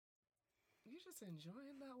just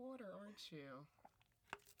enjoying that water, aren't you?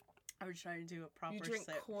 I was trying to do a proper You drink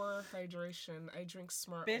sip. core hydration. I drink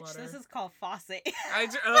smart Bitch, water. this is called faucet.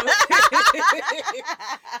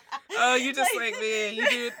 Oh, you just like me. You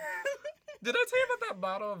did. Did I tell you about that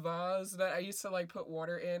bottle of Vaz that I used to like put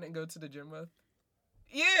water in and go to the gym with?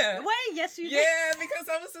 Yeah. Wait, yes you did. Yeah, because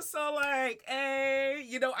I was just so like, hey,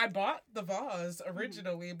 I bought the vase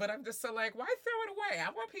originally, but I'm just so like, why throw it away? I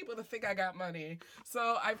want people to think I got money.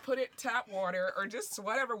 So I put it tap water or just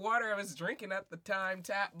whatever water I was drinking at the time,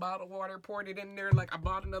 tap bottled water, poured it in there. Like I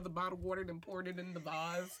bought another bottle of water, then poured it in the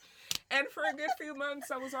vase. And for a good few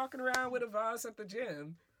months, I was walking around with a vase at the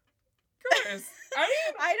gym. Cause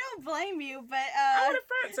I don't blame you, but I want a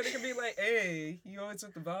friend so they can be like, hey, you always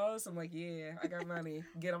with the boss? I'm like, yeah, I got money.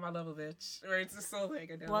 Get on my level, bitch. Or it's just so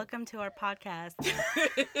like I don't. Welcome to our podcast.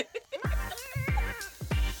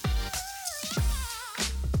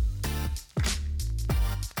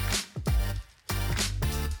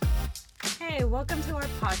 Hey, welcome to our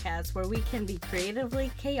podcast where we can be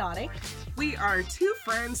creatively chaotic. We are two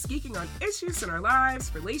friends geeking on issues in our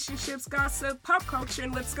lives, relationships, gossip, pop culture,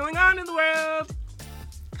 and what's going on in the world.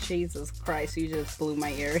 Jesus Christ, you just blew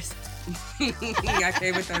my ears. I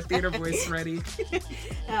came with that theater voice ready.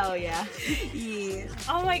 Oh, yeah. Yeah.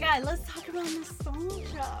 Oh my God, let's talk about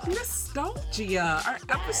nostalgia. Nostalgia. Our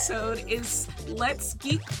episode is Let's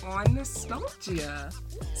Geek on Nostalgia.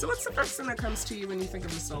 So what's the first thing that comes to you when you think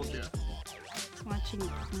of nostalgia? Watching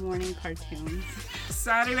morning cartoons.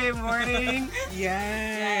 Saturday morning.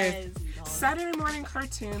 Yes. Yes. Saturday morning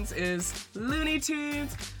cartoons is Looney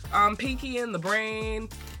Tunes, Pinky and the Brain.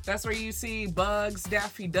 That's where you see Bugs,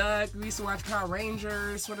 Daffy Duck. We used to watch Power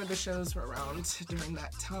Rangers. What other shows were around during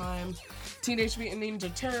that time? Teenage Mutant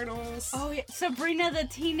Ninja Turtles. Oh, yeah. Sabrina the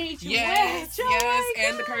Teenage Yes, Witch. yes. Oh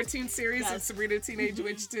And the cartoon series of Sabrina the Teenage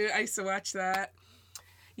Witch too. I used to watch that.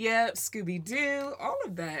 Yeah, Scooby-Doo, all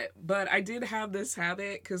of that. But I did have this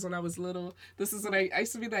habit because when I was little, this is when I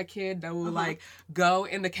used to be that kid that would like go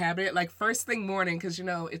in the cabinet like first thing morning because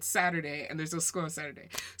it's Saturday and there's no school on Saturday.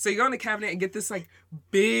 So you go in the cabinet and get this like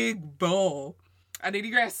big bowl. And then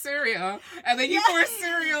you grab cereal, and then you pour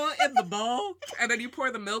cereal in the bowl, and then you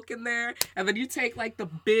pour the milk in there, and then you take like the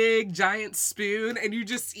big giant spoon, and you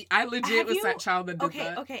just eat. I legit was that child that did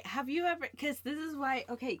that. Okay, have you ever, because this is why,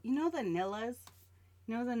 you know the Nillas?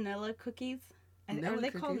 You know the Nilla cookies? Nilla Are they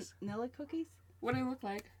cookies? called Nilla cookies? What do they look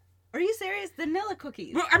like? Are you serious? The Nilla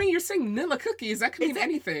cookies. Well, I mean, you're saying Nilla cookies. That could mean it-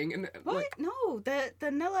 anything. And What? like, No, the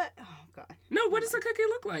Nilla, oh God. no, what does a cookie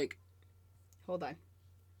look like? Hold on.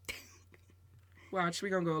 Watch, we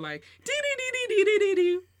gonna go like dee dee dee dee dee dee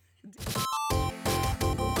dee.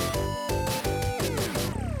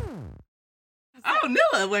 Oh,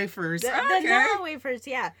 Nilla wafers. The Okay. Nilla wafers,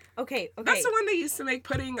 yeah. Okay. That's the one they used to make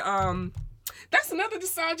pudding. That's another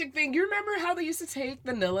nostalgic thing. You remember how they used to take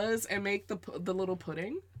the Nillas and make the little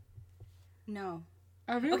pudding? No.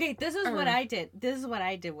 Oh, really? Okay, this is what I did. This is what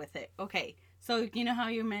I did with it. Okay, so you know how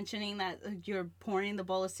you're mentioning that you're pouring the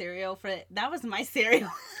bowl of cereal for it? That was my cereal.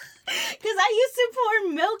 Because I used to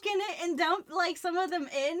pour milk in it and dump like some of them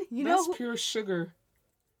in. That's pure sugar.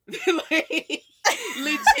 Like,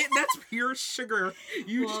 legit, that's pure sugar.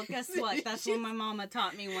 Well, guess what? That's what my mama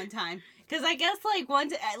taught me one time. Because I guess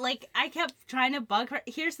I kept trying to bug her.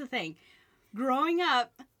 Here's the thing. Growing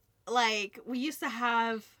up, we used to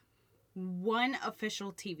have one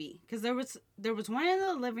official TV. Because there was one in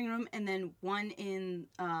the living room and then one in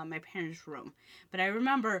my parents' room. But I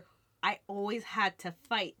remember I always had to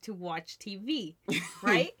fight to watch TV,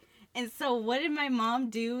 right? And so what did my mom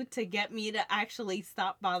do to get me to actually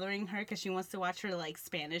stop bothering her because she wants to watch her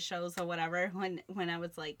Spanish shows or whatever when I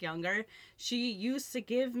was younger? She used to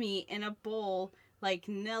give me in a bowl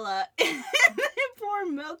Nilla and pour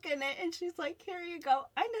milk in it, and she's like, here you go.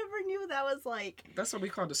 I never knew that was That's what we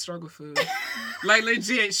call the struggle food.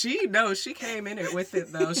 Legit, she came in it with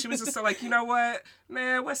it though. She was just so you know what?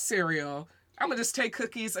 Man, what's cereal? I'm gonna just take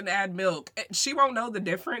cookies and add milk. She won't know the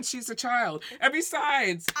difference. She's a child. And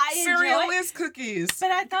besides, cereal is cookies.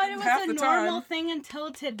 But I thought it was half a the normal time. thing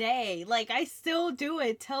until today. I still do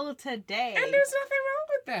it till today. And there's nothing wrong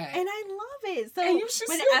with that. And I love it. So And you should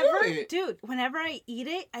still do it. Dude, whenever I eat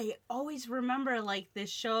it, I always remember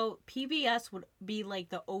this show. PBS would be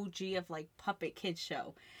the OG of Puppet Kids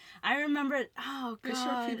show. I remember. Oh God. They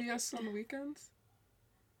show PBS on the weekends.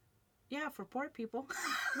 Yeah, for poor people.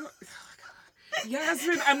 Oh, God.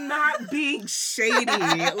 Yasmin, I'm not being shady.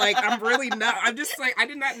 Like, I'm really not. I'm just like, I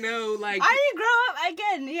did not know, like... I didn't grow up,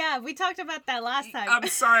 again, yeah, we talked about that last time. I'm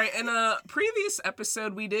sorry. In a previous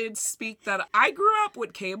episode, we did speak that I grew up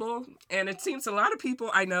with cable, and it seems a lot of people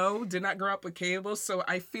I know did not grow up with cable, so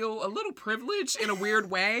I feel a little privileged in a weird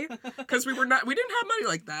way, because we didn't have money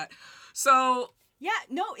like that. So... Yeah,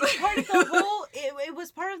 no, it's part of the whole, it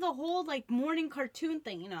was part of the whole, like, morning cartoon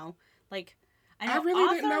thing, you know, like... I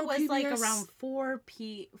really didn't know was PBS. Like around 4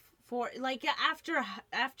 like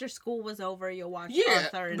after school was over, you'll watch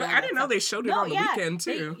Arthur. And but I didn't know they showed it on the weekend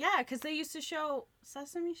too. Because they used to show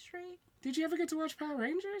Sesame Street. Did you ever get to watch Power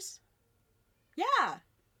Rangers? Yeah.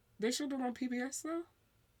 They showed it on PBS though?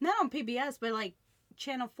 Not on PBS, but like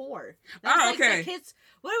Channel 4. Okay. The kids,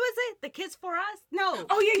 what was it? The Kids For Us? No.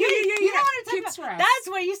 Oh, yeah. You know what I'm talking Kids about? For Us. That's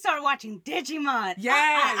where you start watching Digimon. Yes.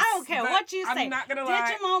 I don't care what you say. I'm not going to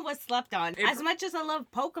lie. Digimon was slept on. As much as I love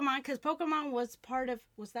Pokemon, because Pokemon was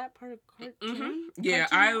that part of cartoon? Mm-hmm. Yeah,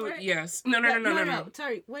 yes. No.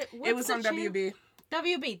 Sorry. What's it was on WB.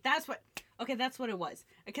 WB. That's what it was.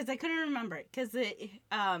 Because I couldn't remember it. Because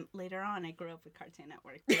later on, I grew up with Cartoon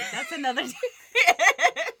Network. That's another day.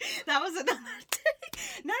 That was another day.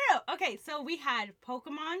 No. Okay, so we had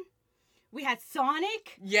Pokemon. We had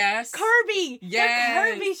Sonic. Yes. Kirby.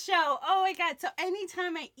 Yes. The Kirby show. Oh my God. So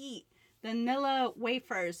anytime I eat vanilla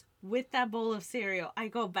wafers with that bowl of cereal, I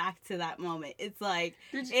go back to that moment. It's like,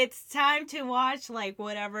 it's time to watch, like,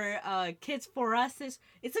 whatever Kids For Us is.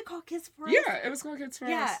 Is it called Kids For Us? Yeah, it was called Kids For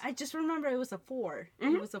Us. Yeah, I just remember it was a 4.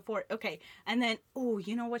 Mm-hmm. It was a 4. Okay. And then,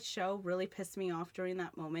 you know what show really pissed me off during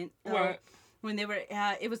that moment? What? When they were,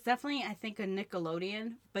 it was definitely, I think, a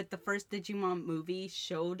Nickelodeon, but the first Digimon movie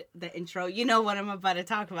showed the intro. You know what I'm about to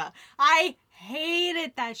talk about. I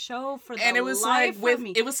hated that show for the life of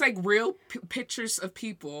me. It was like real pictures of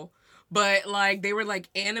people, but like they were like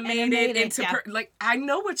animated into like I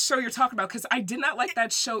know what show you're talking about because I did not like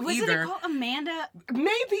that show either. Was it called Amanda?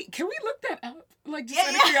 Maybe. Can we look that up? Like just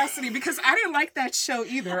out of curiosity, because I didn't like that show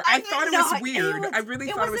either. I thought it was weird. I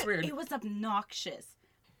really thought it was weird. It was obnoxious.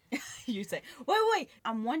 You say, wait.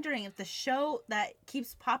 I'm wondering if the show that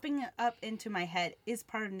keeps popping up into my head is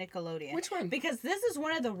part of Nickelodeon. Which one? Because this is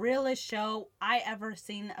one of the realest show I ever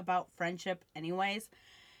seen about friendship anyways.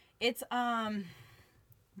 It's,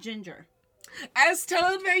 Ginger. As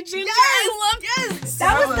told by Ginger. Yes!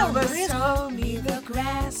 That was the realest. Told me the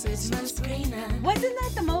grass is much greener. Wasn't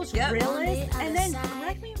that the most realest? And then,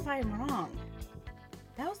 correct me if I'm wrong.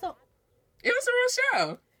 That was the... It was a real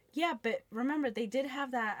show. Yeah, but remember, they did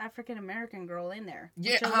have that African-American girl in there.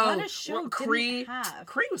 Yeah, which a lot of shows didn't have.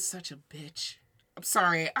 Cree was such a bitch. I'm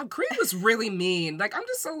sorry. Cree was really mean. Like, I'm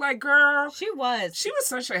just so like, girl. She was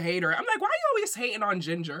such a hater. I'm like, why are you always hating on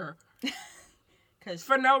Ginger? Because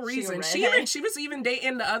for no reason. She was even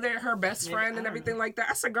dating her best friend and everything like that.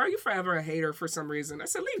 I said, girl, you forever a hater for some reason. I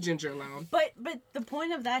said, leave Ginger alone. But the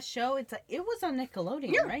point of that show, it was on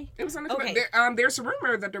Nickelodeon, right? It was on Nickelodeon. Okay. There's a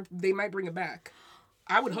rumor that they might bring it back.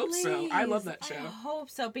 I would hope so. I love that show. I hope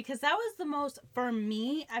so, because that was the most, for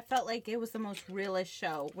me, I felt like it was the most realist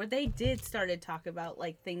show where they did start to talk about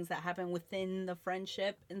like things that happen within the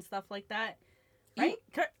friendship and stuff like that. Right?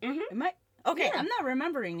 Mm-hmm. Okay, yeah. I'm not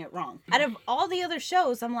remembering it wrong. Out of all the other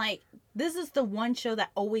shows, I'm like, this is the one show that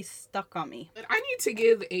always stuck on me. I need to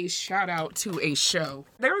give a shout out to a show.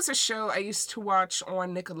 There was a show I used to watch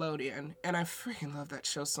on Nickelodeon, and I freaking love that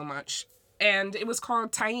show so much. And it was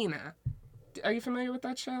called Taina. Are you familiar with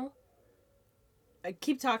that show?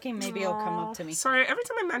 Keep talking, maybe it'll come up to me. Sorry, every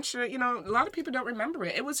time I mention it, a lot of people don't remember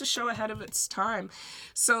it. It was a show ahead of its time.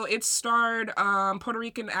 So it starred Puerto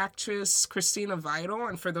Rican actress Cristina Vidal.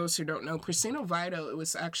 And for those who don't know, Cristina Vidal, it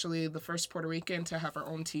was actually the first Puerto Rican to have her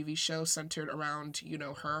own TV show centered around,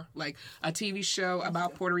 her. Like a TV show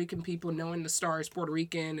about Puerto Rican people knowing the star is Puerto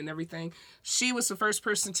Rican and everything. She was the first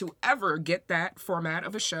person to ever get that format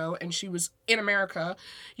of a show. And she was in America,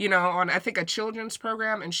 on, I think, a children's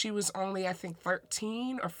program. And she was only, I think, 13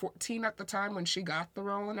 or 14 at the time when she got the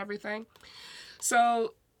role and everything.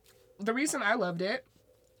 So the reason I loved it,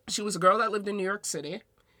 she was a girl that lived in New York City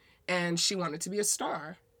and she wanted to be a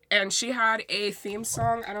star. And she had a theme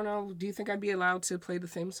song. I don't know, do you think I'd be allowed to play the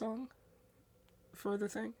theme song for the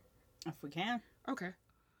thing? If we can. Okay.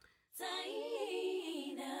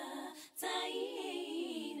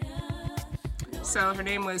 So her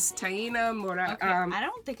name was Taina Mora. Okay. I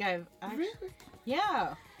don't think I've... Really?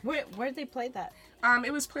 Yeah. Where'd they play that?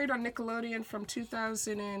 It was played on Nickelodeon from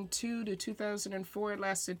 2002 to 2004. It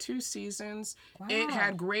lasted 2 seasons. Wow. It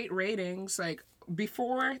had great ratings. Like,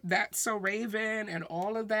 before That's So Raven and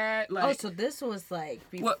all of that. Like, so this was like...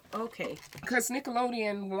 okay. Because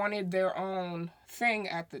Nickelodeon wanted their own thing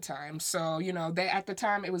at the time. So, you know, at the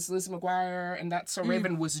time it was Liz McGuire and That's So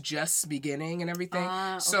Raven was just beginning and everything.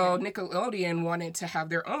 So Nickelodeon wanted to have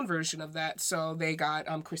their own version of that. So they got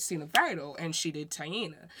Christina Vidal, and she did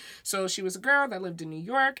Taina. So she was a girl that lived in New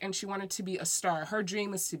York, and she wanted to be a star. Her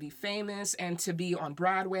dream was to be famous and to be on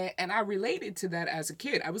Broadway. And I related to that as a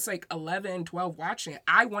kid. I was like 11, 12 watching it.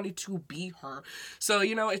 I wanted to be her. So,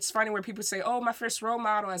 you know, it's funny where people say, oh, my first role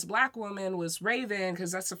model as a Black woman was Raven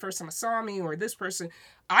because that's the first time I saw me, or this person.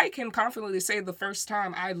 I can confidently say the first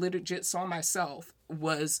time I legit saw myself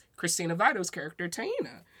was Christina Vidal's character,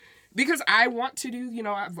 Taina. Because I want to do, you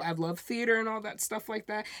know, I love theater and all that stuff like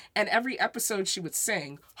that. And every episode she would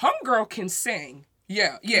sing. Homegirl can sing.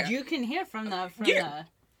 Yeah. You can hear from the...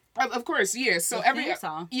 Of course, yeah. So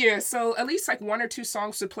song. Yeah, so at least like 1 or 2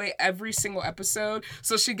 songs would play every single episode.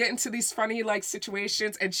 So she'd get into these funny like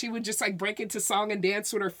situations, and she would just like break into song and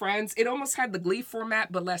dance with her friends. It almost had the Glee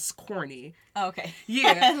format, but less corny. Okay.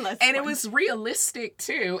 Yeah. And it was realistic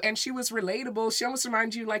too, and she was relatable. She almost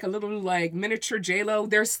reminded you like a little like miniature J-Lo.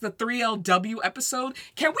 There's the 3LW episode.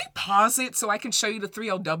 Can we pause it so I can show you the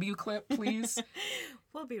 3LW clip, please?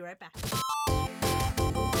 We'll be right back.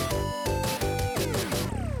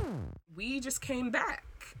 We just came back,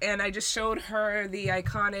 and I just showed her the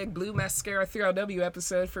iconic Blue Mascara 3LW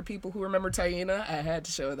episode. For people who remember Taina, I had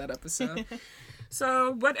to show her that episode.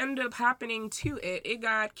 So what ended up happening to it, it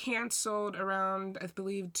got canceled around, I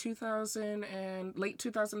believe, 2000 and late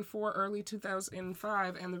 2004, early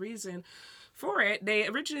 2005, and the reason for it, they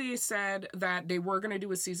originally said that they were going to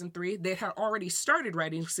do a season 3. They had already started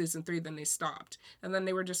writing season 3, then they stopped. And then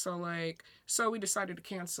they were just so like, so we decided to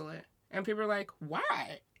cancel it. And people were like,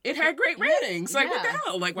 why? It had great ratings. Like, what the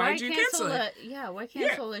hell? Like, why did you cancel it? Why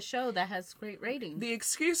cancel a show that has great ratings? The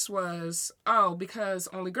excuse was, because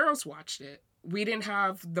only girls watched it. We didn't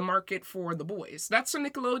have the market for the boys. That's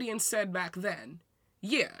what Nickelodeon said back then.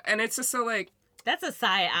 Yeah, and it's just so, like... That's a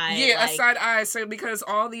side eye. Yeah, a side eye. So because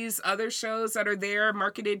all these other shows that are there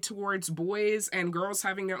marketed towards boys and girls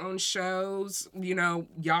having their own shows, you know,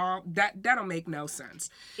 y'all, that don't make no sense.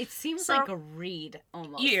 It seems like a read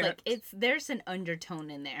almost. Yeah. Like there's an undertone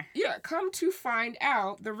in there. Yeah, come to find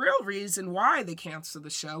out, the real reason why they canceled the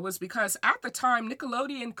show was because at the time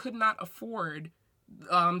Nickelodeon could not afford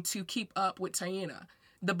to keep up with Taina.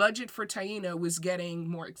 The budget for Taina was getting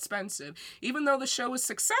more expensive. Even though the show was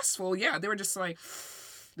successful, yeah, they were just like,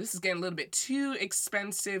 this is getting a little bit too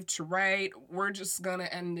expensive to write. We're just going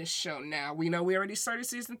to end this show now. We know we already started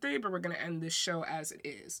season 3, but we're going to end this show as it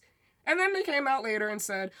is. And then they came out later and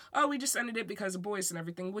said, oh, we just ended it because of boys and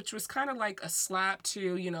everything, which was kind of like a slap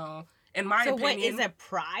to, you know... In my opinion... So what, is it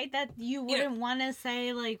pride that you wouldn't want to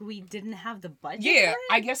say, like, we didn't have the budget Yeah, for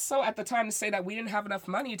it? I guess so at the time to say that we didn't have enough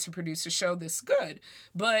money to produce a show this good.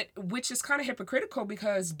 But, which is kind of hypocritical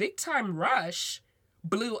because Big Time Rush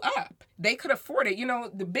blew up. They could afford it. You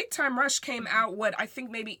know, the Big Time Rush came out, I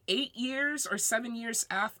think maybe 8 years or 7 years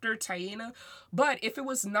after Taina. But if it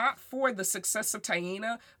was not for the success of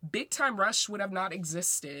Taina, Big Time Rush would have not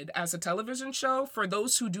existed as a television show. For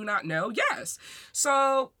those who do not know, yes.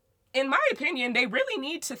 So... in my opinion, they really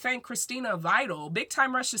need to thank Christina Vidal, Big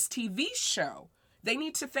Time Rush's TV show. They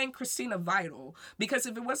need to thank Christina Vidal because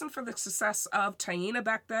if it wasn't for the success of Taina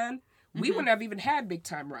back then, we wouldn't have even had Big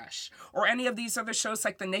Time Rush or any of these other shows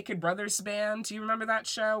like the Naked Brothers Band. Do you remember that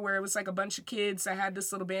show where it was like a bunch of kids that had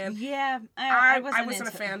this little band? Yeah, I wasn't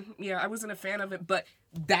a fan. Yeah, I wasn't a fan of it, but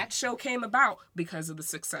that show came about because of the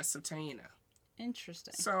success of Taina.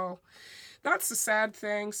 Interesting. So... that's the sad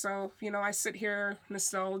thing. So, you know, I sit here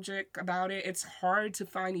nostalgic about it. It's hard to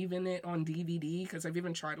find even it on DVD because I've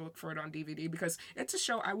even tried to look for it on DVD because it's a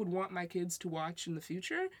show I would want my kids to watch in the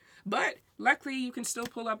future. But luckily, you can still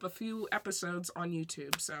pull up a few episodes on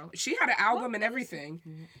YouTube. So she had an album and everything.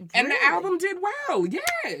 Really? And the album did well.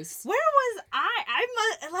 Yes. Where was I?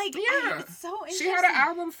 It's so interesting. She had an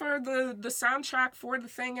album for the soundtrack for the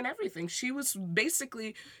thing and everything. She was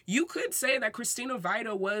basically, you could say that Christina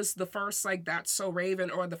Vidal was the first, like, That's So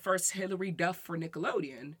Raven or the first Hilary Duff for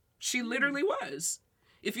Nickelodeon. She literally was.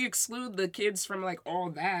 If you exclude the kids from, like,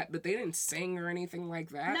 all that, but they didn't sing or anything like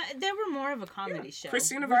that. No, they were more of a comedy show.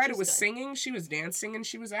 Christina Vidal was singing, she was dancing, and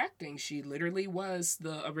she was acting. She literally was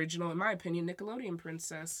the original, in my opinion, Nickelodeon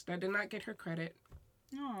princess that did not get her credit.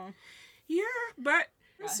 Oh. Yeah, but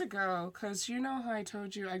years ago, because you know how I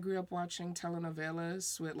told you I grew up watching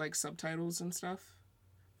telenovelas with, like, subtitles and stuff?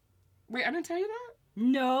 Wait, I didn't tell you that?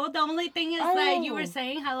 No, the only thing is that you were Oh.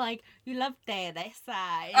 saying how, like, you love Teresa.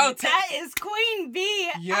 And Oh, that is Queen Bee.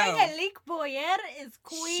 Yo. Angelique Boyer is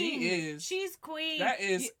queen. She is. She's queen. That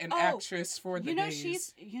is an actress for the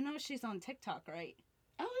days. She's on TikTok, right?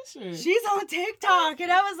 Oh, is she? She's on TikTok,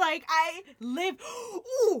 and I was like, I live.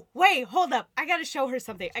 Ooh, wait, hold up. I gotta show her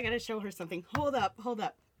something. Hold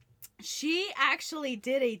up. She actually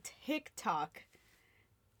did a TikTok.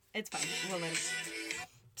 It's fine. We'll let it.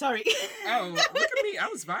 Sorry. Oh, look at me. I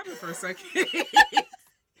was vibing for a second.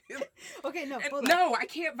 Okay, no, hold on. No, I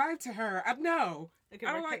can't vibe to her. No. Okay,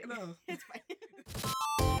 I don't we're like cutting. no. It's fine.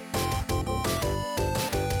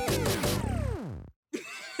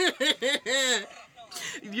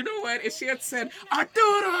 You know what? If she had said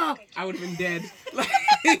Arturo, I would have been dead.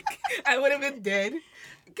 Like, I would have been dead.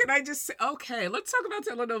 Can I just say, okay, let's talk about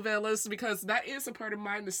telenovelas because that is a part of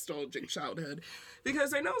my nostalgic childhood.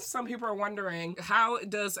 Because I know some people are wondering, how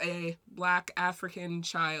does a Black African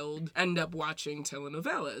child end up watching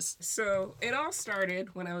telenovelas? So it all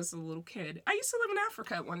started when I was a little kid. I used to live in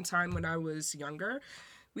Africa at one time when I was younger.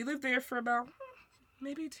 We lived there for about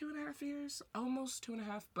maybe 2.5 years, almost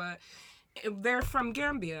 2.5, but they're from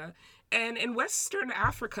Gambia. And in Western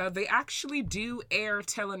Africa, they actually do air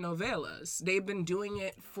telenovelas. They've been doing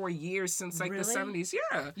it for years, since like the 70s.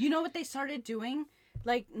 Yeah. You know what they started doing?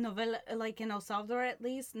 Like novella, like in El Salvador at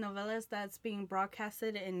least, novellas that's being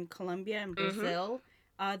broadcasted in Colombia and Brazil.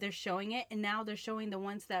 They're showing it, and now they're showing the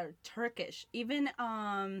ones that are Turkish. Even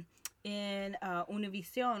in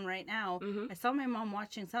Univision right now, I saw my mom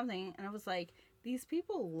watching something, and I was like, these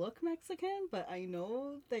people look Mexican, but I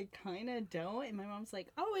know they kind of don't. And my mom's like,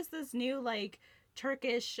 oh, is this new, like,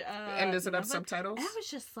 Turkish... and does it have subtitles? And I was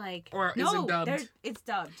just like... Or is it dubbed? It's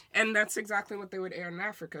dubbed. And that's exactly what they would air in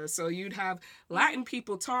Africa. So you'd have Latin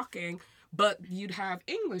people talking, but you'd have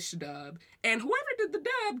English dub. And whoever did the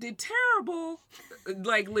dub did terrible.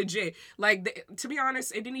 Like, legit. Like, to be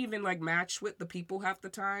honest, it didn't even, like, match with the people half the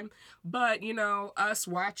time. But, you know, us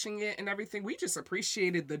watching it and everything, we just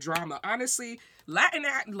appreciated the drama. Honestly, Latin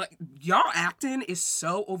like, y'all acting is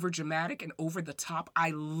so overdramatic and over the top.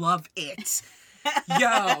 I love it. Yo,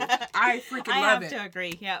 I freaking love it. I have to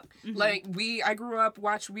agree, yep. Like, I grew up,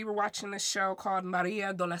 we were watching this show called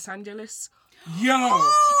Maria de Los Angeles. Yo!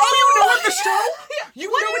 Oh, you know what the show?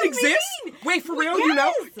 You know it exists? Wait, for real? Yes. You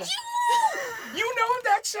know? You know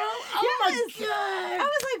that show? Oh my God. I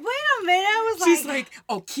was like, wait a minute. I was She's like,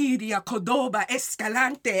 Okiria Cordoba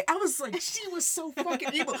Escalante. I was like, she was so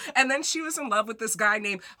fucking evil. And then she was in love with this guy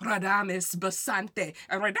named Radames Basante.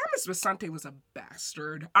 And Radames Basante was a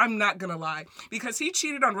bastard. I'm not gonna lie. Because he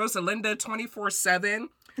cheated on Rosalinda 24/7.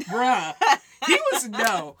 Bruh. He was,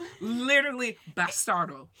 literally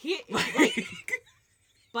bastardo.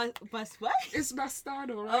 But what? It's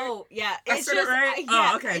bastardo, right? Oh, yeah. I It's said just, it right?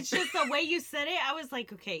 yeah, Oh, okay. It's just the way you said it. I was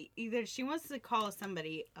like, okay, either she wants to call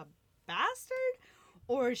somebody a bastard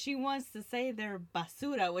or she wants to say they're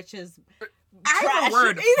basura, which is I have a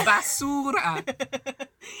word. Basura.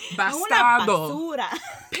 Bastardo. Basura.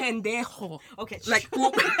 Pendejo. Okay. Like,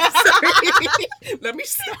 sorry. Let me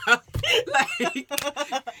stop. Like,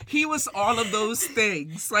 he was all of those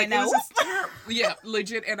things. Like, it was just terrible. Yeah,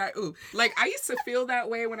 legit. And like, I used to feel that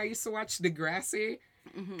way when I used to watch Degrassi.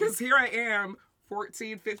 Because here I am,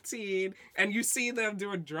 14, 15, and you see them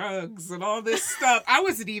doing drugs and all this stuff. I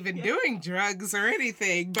wasn't even doing drugs or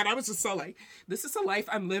anything, but I was just so like, this is a life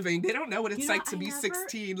I'm living. They don't know what it's like to be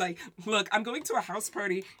 16. Like, look, I'm going to a house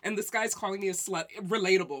party and this guy's calling me a slut.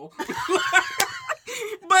 Relatable.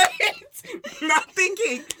 But it's not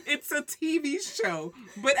thinking it's a TV show.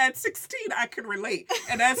 But at 16, I can relate.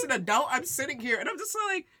 And as an adult, I'm sitting here and I'm just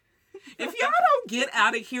like, if y'all don't get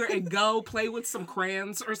out of here and go play with some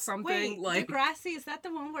crayons or something. Wait, like Degrassi, is that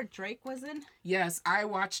the one where Drake was in? Yes, I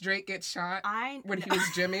watched Drake get shot when he was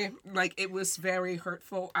Jimmy. Like, it was very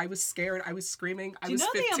hurtful. I was scared. I was screaming. I was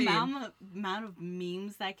 15. Do you know the amount of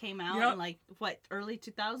memes that came out in, like, what, early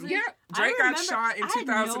 2000s? Yeah, Drake got shot in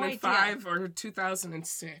 2005 or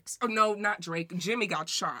 2006. Oh, no, not Drake. Jimmy got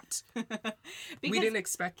shot. We didn't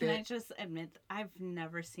expect it. Can I just admit, I've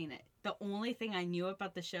never seen it. The only thing I knew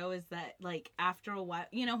about the show is that, like, after a while,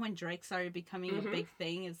 you know, when Drake started becoming a big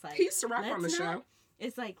thing, it's like... He used to rap on the show.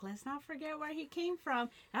 It's like, let's not forget where he came from.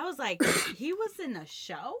 And I was like, he was in a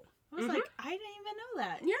show? I was like, I didn't even know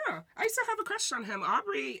that. Yeah. I used to have a crush on him.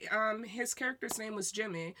 Aubrey, his character's name was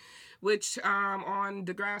Jimmy, which on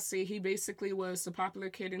Degrassi, he basically was the popular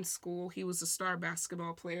kid in school. He was a star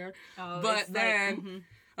basketball player. Oh, but then...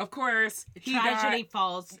 Of course, tragedy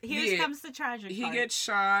falls. Here comes the tragedy. He gets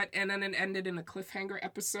shot, and then it ended in a cliffhanger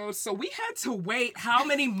episode. So we had to wait how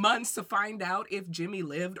many months to find out if Jimmy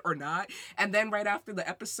lived or not. And then right after the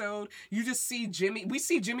episode, you just see Jimmy. We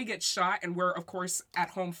see Jimmy get shot, and we're, of course, at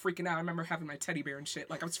home freaking out. I remember having my teddy bear and shit.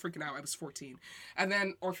 Like, I was freaking out. I was 14.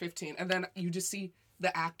 Or 15. And then you just see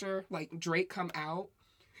the actor, like, Drake, come out.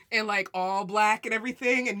 And, like, all black and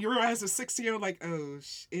everything. And you're, as a 6-year-old, like, oh,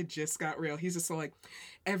 it just got real. He's just so, like,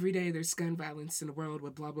 every day there's gun violence in the world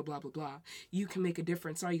with blah, blah, blah, blah, blah. You can make a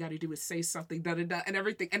difference. All you got to do is say something, da-da-da, and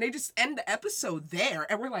everything. And they just end the episode there.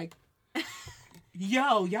 And we're like,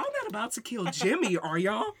 yo, y'all not about to kill Jimmy, are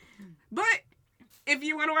y'all? But if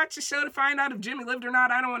you want to watch the show to find out if Jimmy lived or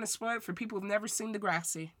not, I don't want to spoil it for people who've never seen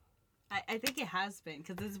Degrassi. I think it has been,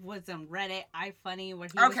 because this was on Reddit, iFunny, where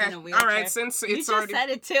he was in a wheelchair. All right, since it's you already... just said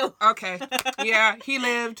it too. Okay, yeah, he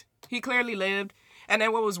lived. He clearly lived. And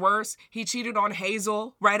then what was worse, he cheated on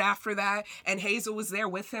Hazel right after that, and Hazel was there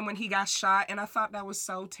with him when he got shot, and I thought that was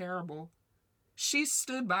so terrible. She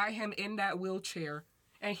stood by him in that wheelchair,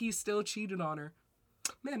 and he still cheated on her.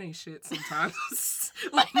 Men ain't shit sometimes.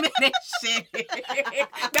 Like, men ain't shit.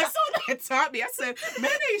 That's all that taught me. I said,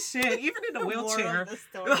 men ain't shit, even in a wheelchair.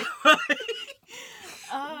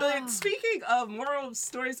 But speaking of moral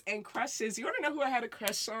stories and crushes, you want to know who I had a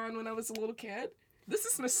crush on when I was a little kid? This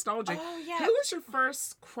is nostalgic. Oh, yeah. Who was your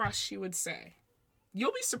first crush, you would say?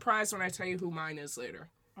 You'll be surprised when I tell you who mine is later.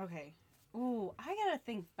 Okay. Ooh, I gotta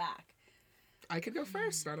think back. I could go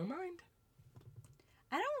first. I don't mind.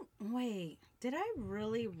 Wait. Did I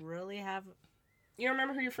really, really have... You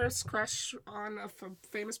remember who your first crush on a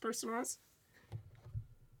famous person was?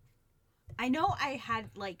 I know I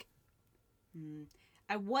had, like...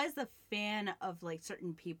 I was a fan of, like,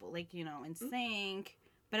 certain people. Like, you know, NSYNC.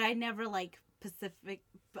 But I never, like,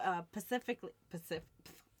 specifically...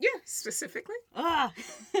 Yeah, specifically.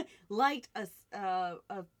 Liked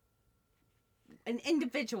an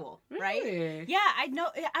individual, right? Really? Yeah, I know.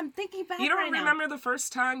 I'm thinking back. You don't right remember now. the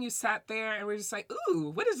first time you sat there and were just like, ooh,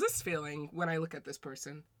 what is this feeling when I look at this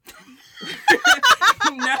person?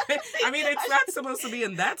 No, I mean, it's not supposed to be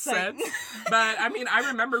in that sense. But, I mean, I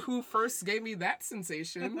remember who first gave me that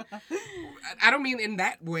sensation. I don't mean in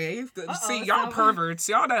that way. See, y'all perverts.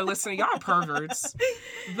 Y'all that are listening, y'all perverts.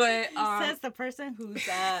 But, says the person whose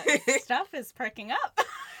stuff is perking up.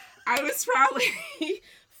 I was probably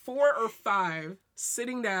 4 or 5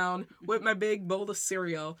 sitting down with my big bowl of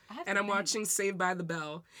cereal, and I'm watching Saved by the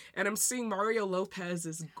Bell, and I'm seeing Mario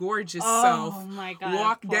Lopez's gorgeous self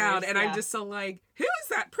walk down, and I'm just so like, who is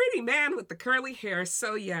that pretty man with the curly hair?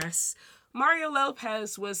 So yes, Mario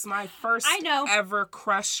Lopez was my first ever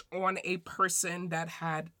crush on a person that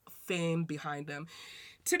had fame behind him.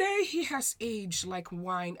 Today, he has aged like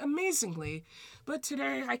wine amazingly, but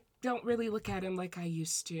today I don't really look at him like I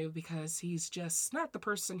used to because he's just not the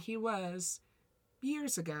person he was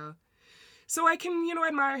years ago. So I can,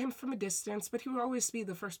 admire him from a distance, but he would always be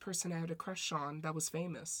the first person I had a crush on that was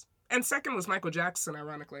famous. And second was Michael Jackson,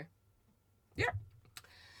 ironically. Yeah.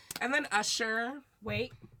 And then Usher.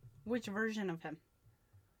 Wait, which version of him?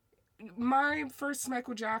 My first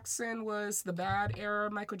Michael Jackson was the bad era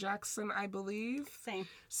Michael Jackson, I believe. Same.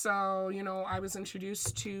 So, I was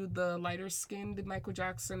introduced to the lighter-skinned Michael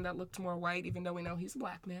Jackson that looked more white, even though we know he's a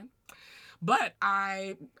black man. But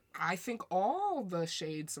I think all the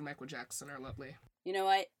shades of Michael Jackson are lovely. You know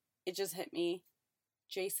what? It just hit me.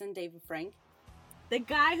 Jason David Frank. The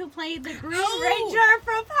guy who played the Green Ranger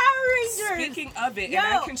from Power Rangers. Speaking of it, and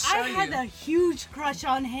I can show you. I had a huge crush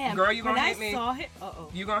on him. Girl, you gonna hit me. When I saw him,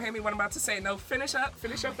 You gonna hit me what I'm about to say. No, finish up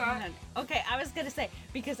your thought. Okay, I was gonna say,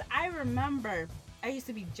 because I remember I used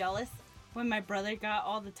to be jealous when my brother got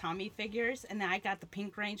all the Tommy figures, and then I got the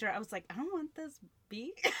Pink Ranger. I was like, I don't want this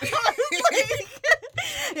B.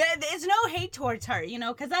 There's no hate towards her,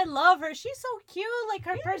 because I love her. She's so cute, like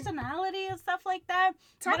her personality and stuff like that.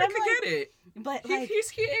 Tommy could get it. But he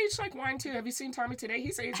aged like wine too. Have you seen Tommy today?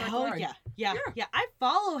 He's aged like wine. Yeah. I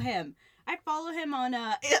follow him. on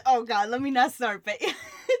oh god, let me not start, but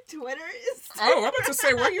Twitter is. Oh, I'm about to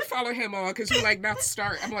say, where you follow him on? Because you're like, not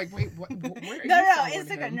start. I'm like, wait, what? Where are you following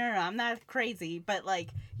Instagram. him? No, I'm not crazy, but like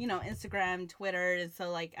Instagram, Twitter, and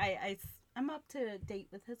so like I'm up to date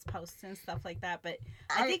with his posts and stuff like that. But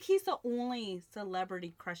I think he's the only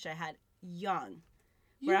celebrity crush I had young,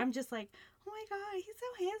 where I'm just like, oh my god, he's so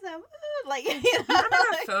handsome. Like, you remember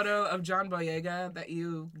that photo of John Boyega that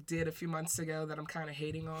you did a few months ago that I'm kind of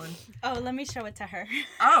hating on? Oh, let me show it to her.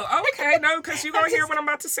 Oh, okay. No, because you're going to hear what I'm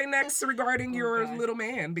about to say next regarding your little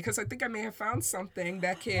man. Because I think I may have found something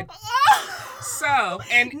that could So,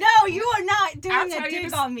 and No, you are not I'll doing tell a you dig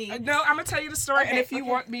this, on me. No, I'm gonna tell you the story, and Okay, if you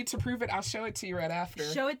want me to prove it, I'll show it to you right after.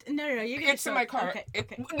 Show it. No, you're gonna It's show in my it. car.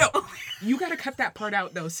 Okay. No, you gotta cut that part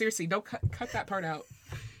out, though. Seriously, don't cut that part out.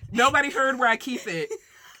 Nobody heard where I keep it.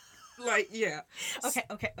 Like, yeah.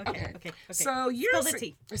 Okay. So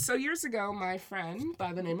years ago, my friend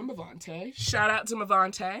by the name of Mavante, shout out to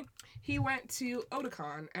Mavante, he went to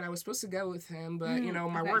Otakon, and I was supposed to go with him, but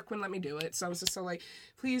my work wouldn't let me do it. So I was just so like,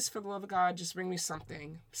 please, for the love of God, just bring me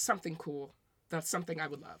something cool. That's something I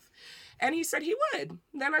would love. And he said he would.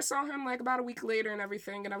 Then I saw him like about a week later and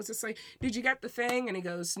everything, and I was just like, did you get the thing? And he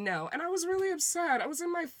goes, no. And I was really upset. I was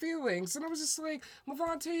in my feelings, and I was just like,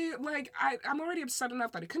 Mavante, like, I'm already upset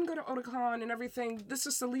enough that I couldn't go to Otakon and everything. This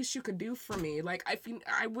is the least you could do for me. Like,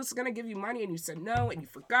 I was going to give you money, and you said no, and you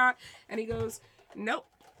forgot. And he goes, nope,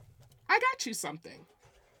 I got you something.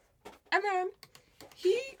 And then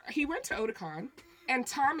he went to Otakon. And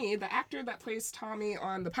Tommy, the actor that plays Tommy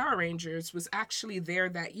on the Power Rangers, was actually there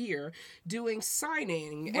that year doing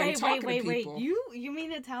signing and talking to people. Wait. You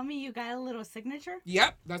mean to tell me you got a little signature?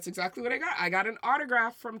 Yep, that's exactly what I got. I got an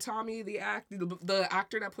autograph from Tommy, the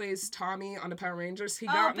actor that plays Tommy on the Power Rangers. He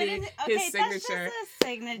got me his signature. That's just a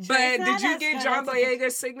signature. But did you get John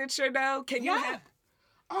Boyega's signature though? Can you have?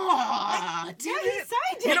 Oh, damn it.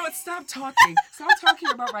 Signed it. You know what? Stop talking. Stop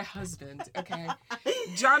talking about my husband, okay?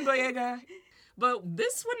 John Boyega. But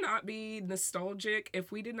this would not be nostalgic if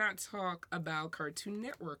we did not talk about Cartoon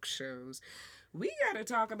Network shows. We gotta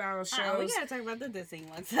talk about shows. We gotta talk about the Disney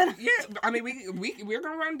ones. Yeah, I mean, we're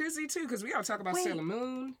gonna run Disney too, because we gotta talk about Sailor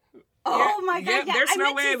Moon. Oh my God! Yeah, there's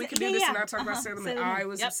no way we can do this and not talk about Sailor Moon. I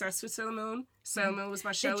was obsessed with Sailor Moon. Sailor Moon was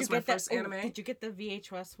my show. It was my first anime. Did you get the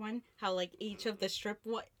VHS one? How like each of the strip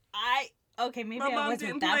Okay, maybe my mom I wasn't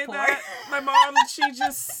didn't that play poor. that. My mom,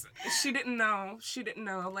 she didn't know. She didn't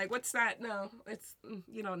know. Like, what's that? No, it's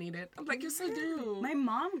you don't need it. I'm like, yes, I do. My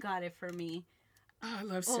mom got it for me. Oh, I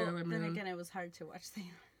love Sailor Moon. Then again, it was hard to watch Sailor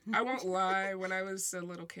Moon. I won't lie. When I was a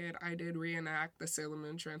little kid, I did reenact the Sailor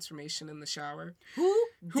Moon transformation in the shower. Who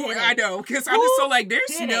did I know, because I'm just so like,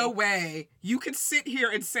 there's no it? way you could sit here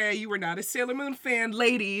and say you were not a Sailor Moon fan,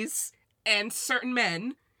 ladies and certain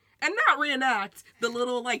men, and not reenact the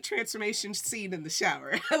little, like, transformation scene in the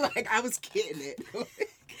shower. Like, I was getting it.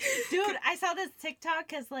 Dude, I saw this TikTok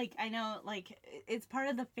because, like, I know, like, it's part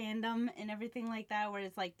of the fandom and everything like that, where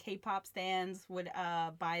it's, like, K-pop stans would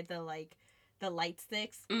buy the, like, the light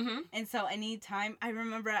sticks. Mm-hmm. And so anytime, I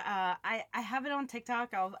remember, I have it on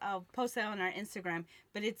TikTok. I'll post it on our Instagram.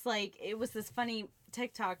 But it's, like, it was this funny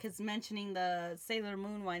TikTok because mentioning the Sailor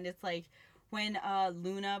Moon one, it's, like, when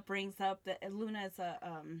Luna brings up Luna is a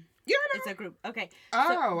it's a group. Okay. Oh,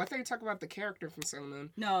 so, I thought you were talking about the character from Sailor Moon.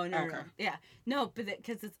 No. Yeah. No, but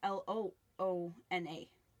because it's Loona. Okay.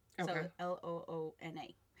 So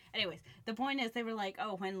Loona. Anyways, the point is they were like,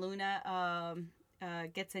 oh, when Luna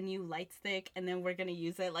gets a new light stick, and then we're gonna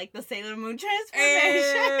use it like the Sailor Moon transformation.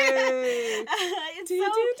 Hey. It's so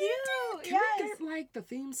cute. Can we get like the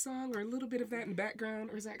theme song or a little bit of that in the background,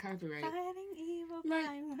 or is that copyright? Fighting evil. Like,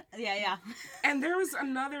 yeah. And there was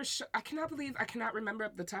another show. I cannot remember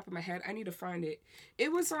up the top of my head. I need to find it.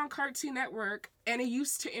 It was on Cartoon Network, and it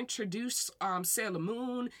used to introduce Sailor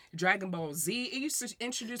Moon, Dragon Ball Z. It used to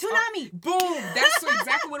introduce Toonami. Boom! That's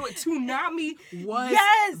exactly what it was. Toonami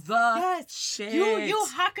was the shit. Yu Yu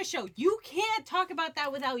Hakusho. You can't talk about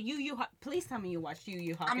that without Yu Yu. Please tell me you watched Yu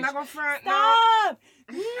Yu Hakusho. I'm not gonna front. Stop!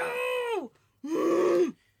 No.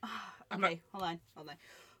 Okay, hold on.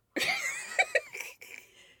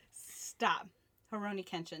 Stop. Rurouni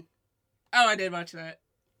Kenshin. Oh, I did watch that.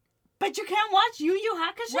 But you can't watch Yu Yu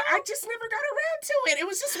Hakusho? Well, I just never got around to it. It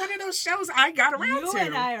was just one of those shows I got around to. You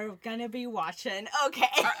and I are gonna be watching. Okay.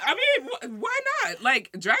 I mean, why not?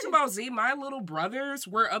 Like, Dragon Ball Z, my little brothers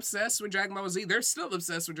were obsessed with Dragon Ball Z. They're still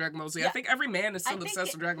obsessed with Dragon Ball Z. Yeah. I think every man is still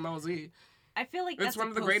obsessed with Dragon Ball Z. I feel like it's one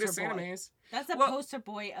of the greatest animes. That's a poster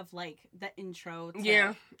boy of, like, the intro to...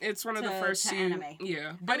 Yeah, it's one of the first anime.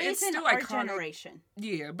 Yeah, but it's still our iconic. Generation.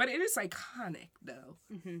 Yeah, but it is iconic, though.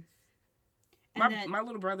 Mm-hmm. My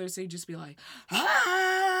little brothers, they just be like,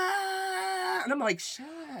 ah! And I'm like,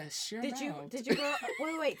 shush, Did you grow up...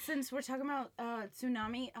 Wait, since we're talking about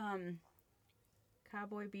Toonami,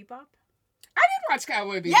 Cowboy Bebop? I did watch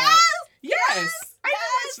Cowboy Bebop. Yes! I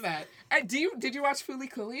did watch that. Did you watch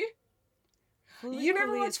Fooly Cooly? You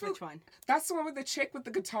never watched which one? That's the one with the chick with the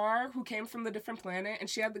guitar who came from the different planet, and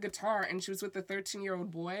she had the guitar, and she was with the 13-year-old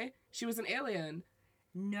boy. She was an alien.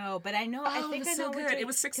 No, but I know. I think it was so good. It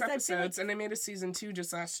was 6 episodes, and they made a season 2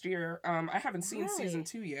 just last year. I haven't seen season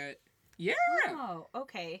 2 yet. Yeah. Oh,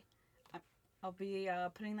 okay. I'll be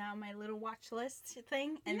putting that on my little watch list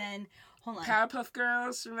thing, and then Hold on. Powerpuff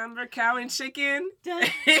Girls, remember? Cow and Chicken? Dun,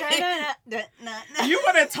 dun, dun, dun, dun, dun. You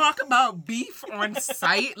want to talk about beef on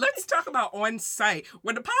site? Let's talk about on site.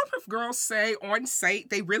 When the Powerpuff Girls say on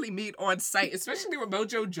site, they really mean on site, especially with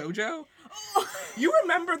Mojo Jojo. You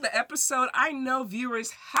remember the episode? I know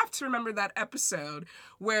viewers have to remember that episode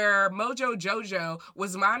where Mojo Jojo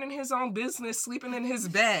was minding his own business, sleeping in his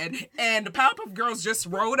bed, and the Powerpuff Girls just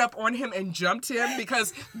rode up on him and jumped him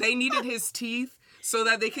because they needed his teeth so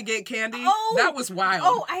that they could get candy. Oh, that was wild.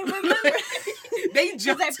 Oh, I remember. They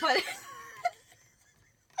jumped. I put.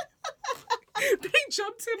 They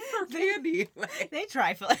jumped him for candy. They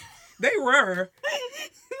trifle. They were.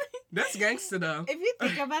 That's gangster though. If you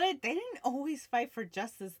think about it, they didn't always fight for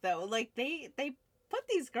justice though. Like they put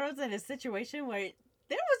these girls in a situation where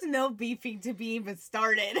there was no beefing to be even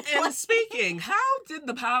started. And speaking, how did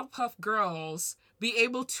the Powerpuff Girls be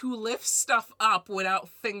able to lift stuff up without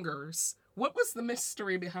fingers? What was the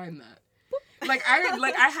mystery behind that?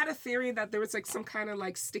 I had a theory that there was like some kind of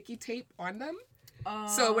like sticky tape on them.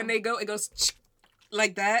 So when they go, it goes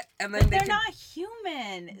like that, and then they're not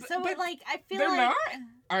human. So but like I feel they're like not.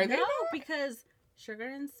 Are they? No, not? because sugar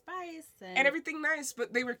and spice and everything nice,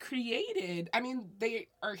 but they were created. I mean, they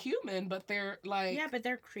are human, but they're like but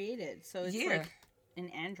they're created. So it's like an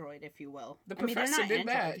android, if you will. The professor did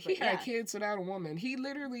that. He had yeah. kids without a woman. He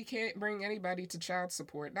literally can't bring anybody to child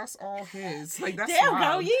support. That's all his. Like that's Damn, wild.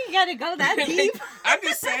 girl, you ain't gotta go that deep. I'm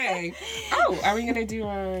just saying. Oh, are we gonna do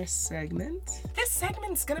our segment? This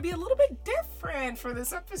segment's gonna be a little bit different for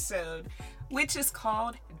this episode, which is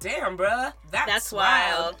called "Damn, Bruh, That's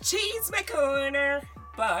Wild." Cheese my corner.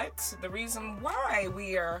 But the reason why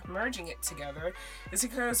we are merging it together is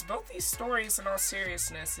because both these stories, in all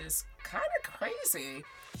seriousness, is kind of crazy.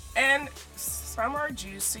 And some are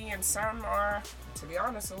juicy and some are, to be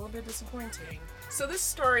honest, a little bit disappointing. So this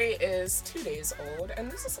story is 2 days old,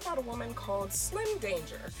 and this is about a woman called Slim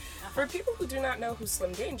Danger. For people who do not know who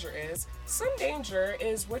Slim Danger is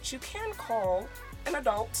what you can call an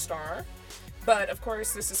adult star. But of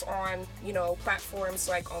course, this is on, platforms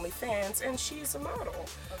like OnlyFans, and she's a model.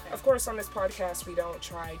 Okay. Of course, on this podcast, we don't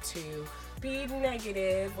try to be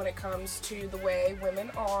negative when it comes to the way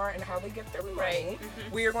women are and how they get their money. Right.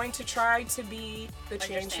 Mm-hmm. We are going to try to be the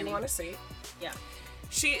change you want to see. Yeah.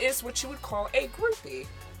 She is what you would call a groupie.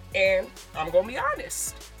 And I'm going to be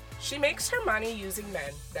honest. She makes her money using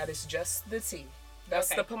men. That is just the tea.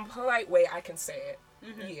 That's the polite way I can say it.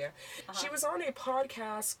 Mm-hmm. Yeah. Uh-huh. She was on a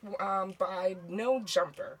podcast by No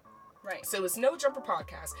Jumper. Right. So it's No Jumper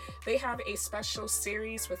Podcast. They have a special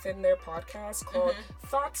series within their podcast called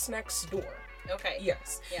Thoughts Next Door. Okay.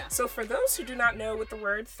 Yes. Yeah. So for those who do not know what the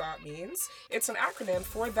word thought means, it's an acronym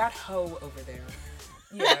for that hoe over there.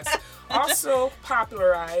 Yes. Also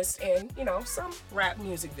popularized in, some rap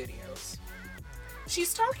music videos.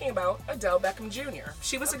 She's talking about Odell Beckham Jr.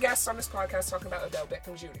 She was a guest on this podcast talking about Odell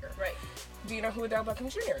Beckham Jr. Right. Do you know who Odell Beckham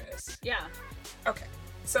Jr. is? Yeah. Okay.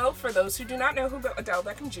 So, for those who do not know who Odell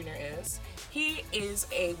Beckham Jr. is, he is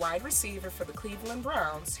a wide receiver for the Cleveland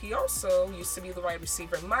Browns. He also used to be the wide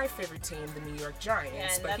receiver in my favorite team, the New York Giants.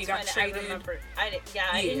 Yeah, and but he that's got when traded.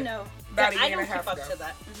 I didn't know. About a year I and don't a half keep ago. up to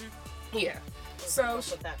that. Mm-hmm. Yeah. So,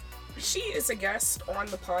 with that. she is a guest on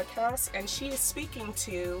the podcast, and she is speaking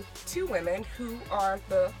to two women who are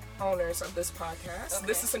the owners of this podcast. Okay.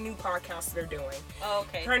 This is a new podcast they're doing. Oh,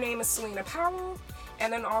 okay. Her name is Selena Powell,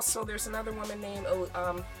 and then also there's another woman named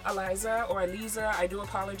Eliza. I do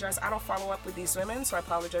apologize. I don't follow up with these women, so I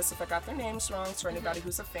apologize if I got their names wrong. For anybody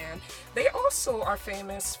who's a fan, they also are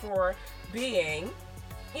famous for being,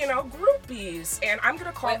 groupies, and I'm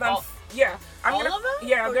gonna call them. All of them?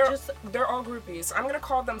 Yeah, they're all groupies. I'm gonna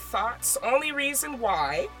call them thoughts. Only reason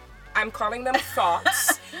why I'm calling them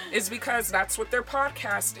thoughts is because that's what their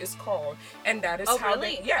podcast is called, and that is how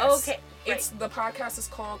really? they. Yes. Oh, okay. The podcast is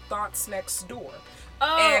called Thoughts Next Door.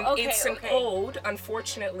 Oh, and okay, it's an ode,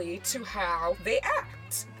 unfortunately, to how they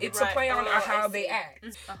act. It's a play on how they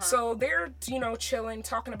act. Uh-huh. So they're, chilling,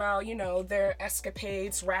 talking about, their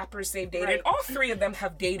escapades, rappers they've dated. Right. All three of them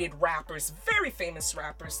have dated rappers, very famous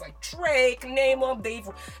rappers like Drake, name them. They've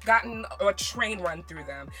gotten a train run through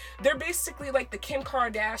them. They're basically like the Kim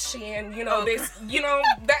Kardashian,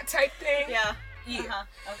 that type thing. Yeah. Yeah.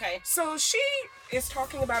 Uh-huh. Okay. So she is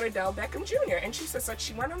talking about Odell Beckham Jr. and she says that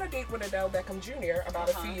she went on a date with Odell Beckham Jr. about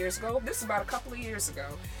a few years ago. This is about a couple of years ago.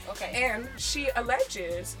 Okay. And she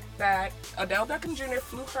alleges that Odell Beckham Jr.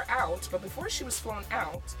 flew her out, but before she was flown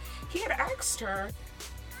out, he had asked her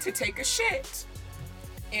to take a shit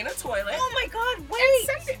in a toilet. Oh my God! Wait.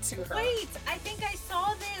 And send it to her. Wait. I think I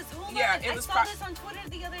saw this. Hold on. Yeah, I saw this on Twitter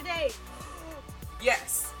the other day.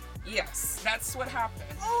 Yes. Yes, that's what happened.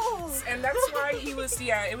 Oh. And that's why he was,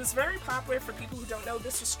 it was very popular. For people who don't know,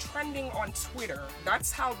 this was trending on Twitter.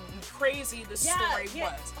 That's how crazy this story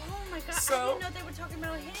was. Oh my god, So, I didn't know they were talking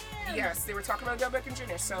about him. Yes, they were talking about Odell Beckham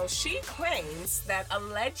Jr. So she claims that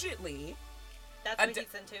allegedly, That's what he's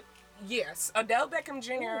into. yes, Odell Beckham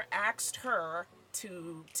Jr. asked her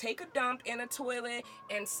to take a dump in a toilet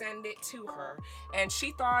and send it to her. And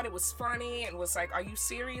she thought it was funny and was like, are you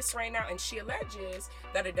serious right now? And she alleges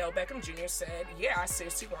that Odell Beckham Jr. said, yeah, I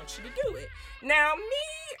seriously want you to do it. Now,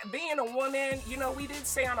 me being a woman, you know, we did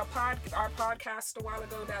say on our podcast a while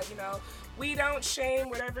ago that, you know, we don't shame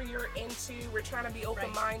whatever you're into. We're trying to be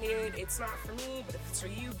open-minded. It's not for me, but if it's for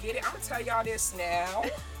you, get it. I'm going to tell y'all this now.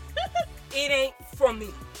 It ain't for me.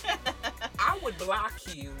 I would block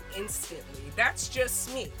you instantly. That's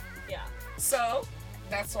just me. Yeah. So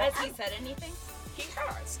that's all. Has he said anything? He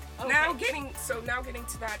has. Okay. Now getting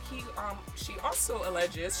to that, she also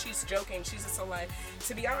alleges, she's joking, she's just so like,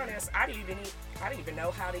 to be honest, I didn't even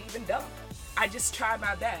know how to even dump. I just tried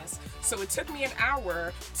my best. So it took me an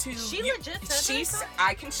hour to. She legit said that?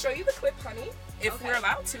 I can show you the clip, honey, if Okay. we're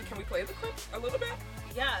allowed to. Can we play the clip a little bit?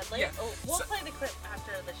 Yeah, like, Yeah. we'll play the clip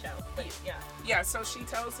after the show. But yeah. Yeah, so she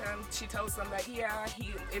tells them that,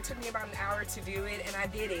 it took me about an hour to do it, and I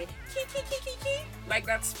did it. Like,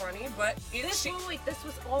 that's funny, but This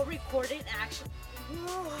was all recorded, actually.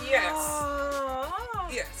 Yes.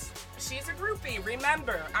 Yes. She's a groupie.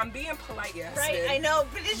 Remember, I'm being polite, yes. Right, I know,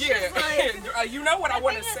 but it's just like... you know what I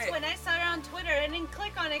want to say. When I saw it on Twitter, I didn't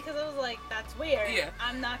click on it because I was like, that's weird. Yeah.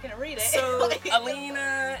 I'm not going to read it. So,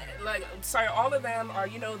 Alina, all of them are,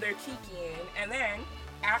 they're kikiing. And then,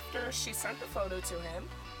 after she sent the photo to him,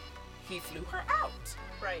 he flew her out.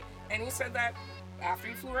 Right. And he said that after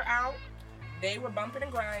he flew her out, they were bumping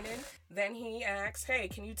and grinding. Then he asked, hey,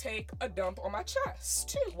 can you take a dump on my chest,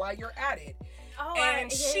 too, while you're at it? Oh,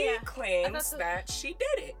 And she I claims that she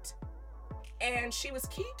did it. And she was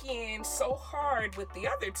kikiing so hard with the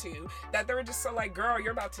other two that they were just so like, girl,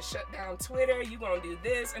 you're about to shut down Twitter. You gonna do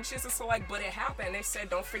this. And she's just so like, but it happened. They said,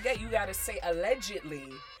 don't forget, you gotta say allegedly.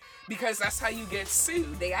 Because that's how you get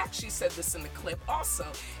sued. They actually said this in the clip also.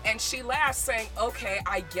 And she laughed saying, okay,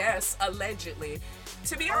 I guess, allegedly.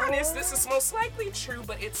 To be honest, this is most likely true,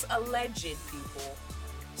 but it's alleged, people.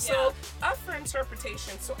 So, up for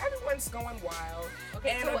interpretation. So, everyone's going wild.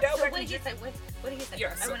 Okay, and so what did he say? What did he say?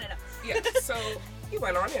 Yeah, I want to know. Yeah, so he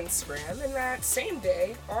went on Instagram, and that same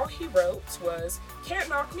day, all he wrote was, can't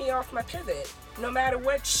knock me off my pivot, no matter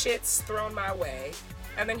what shit's thrown my way.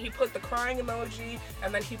 And then he put the crying emoji,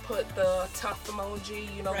 and then he put the tough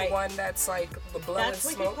emoji, Right. the one that's like the blood and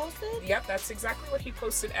That's smoke. what he posted? Yep, that's exactly what he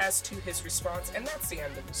posted as to his response, and that's the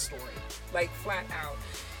end of the story. Like, flat out.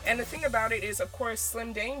 And the thing about it is, of course,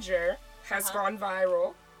 Slim Danger has gone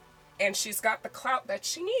viral, and she's got the clout that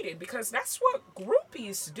she needed, because that's what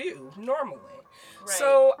groupies do normally. Right.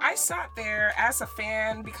 So I sat there as a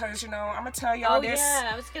fan because, I'm going to tell y'all this. Oh,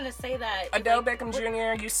 yeah, I was going to say that. Odell Beckham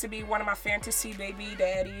Jr. used to be one of my fantasy baby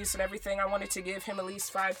daddies and everything. I wanted to give him at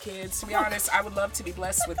least 5 kids. To be honest, I would love to be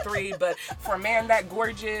blessed with 3, but for a man that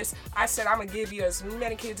gorgeous, I said I'm going to give you as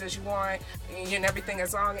many kids as you want and everything,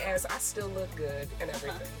 as long as I still look good and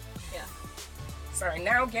everything. Yeah. Sorry,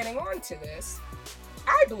 now getting on to this,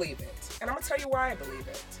 I believe it. And I'm going to tell you why I believe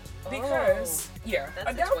it. Because,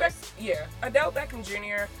 Odell Beckham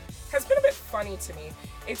Jr. has been a bit funny to me.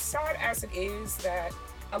 It's sad as it is that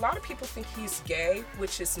a lot of people think he's gay,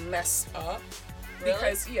 which is messed up. Really?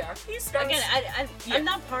 Because, he's done... Again, I'm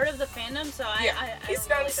not part of the fandom, so he's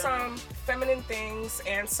done some feminine things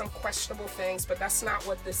and some questionable things, but that's not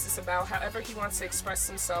what this is about. However he wants to express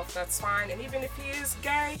himself, that's fine. And even if he is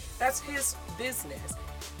gay, that's his business.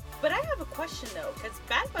 But I have a question though, because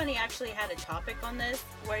Bad Bunny actually had a topic on this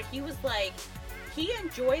where he was like, he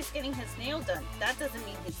enjoys getting his nail done. That doesn't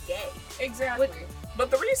mean he's gay. Exactly.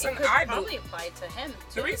 But the reason I probably apply to him.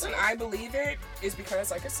 The reason I believe it is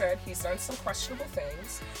because, like I said, he's done some questionable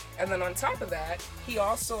things, and then on top of that, he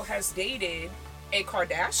also has dated a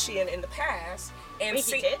Kardashian in the past. And Wait,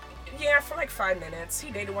 he did? Yeah, for like 5 minutes.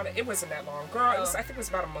 He dated one. It wasn't that long, girl. I think it was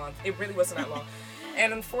about a month. It really wasn't that long.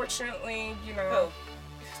 And unfortunately,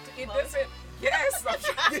 it doesn't. Yes.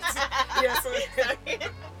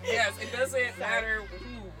 Yes, it doesn't matter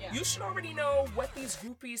who. Yeah. You should already know what these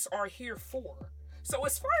groupies are here for. So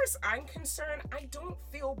as far as I'm concerned, I don't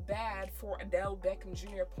feel bad for Odell Beckham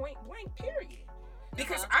Jr. point blank, period.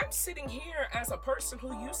 Because I'm sitting here as a person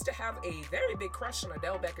who used to have a very big crush on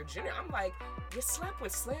Odell Beckham Jr. I'm like, you slept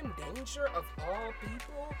with Slim Danger of all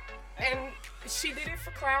people? And she did it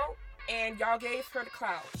for clout, and y'all gave her the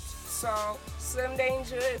clout. So, Slim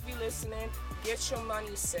Danger, if you're listening, get your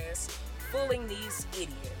money, sis. fooling these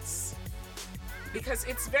idiots. Because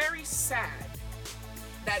it's very sad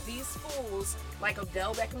that these fools like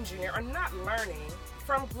Odell Beckham Jr. are not learning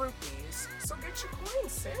from groupies. So get your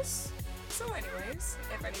coins, sis. So anyways,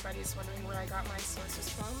 if anybody's wondering where I got my sources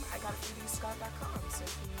from, I got it from vscott.com. So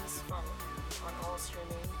please follow me on all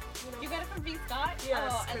streaming. You got it from V. Scott?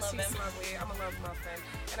 Yes, oh, I love he's him. lovely. I'm a love muffin.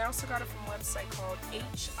 And I also got it from a website called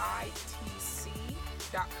hitc.com.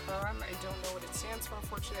 I don't know what it stands for,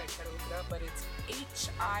 unfortunately. I tried to look it up, but it's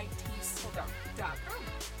hitc.com.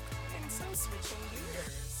 And so switching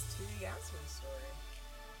gears to Yasmin's story.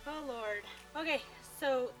 Oh, Lord. Okay,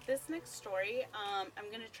 so this next story, I'm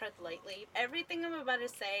going to tread lightly. Everything I'm about to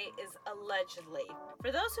say is allegedly.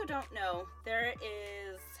 For those who don't know, there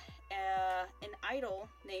is an idol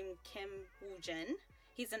named Kim Woo-jin.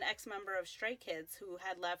 He's an ex-member of Stray Kids who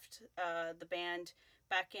had left the band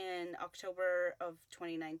back in October of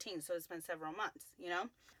 2019, so it's been several months, you know?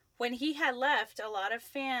 When he had left, a lot of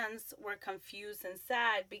fans were confused and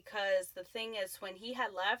sad because the thing is, when he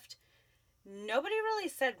had left, nobody really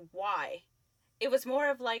said why. It was more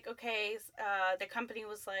of like, okay, the company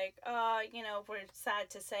was like, we're sad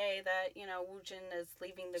to say that, Woo-jin is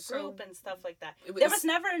leaving the group and stuff like that. There was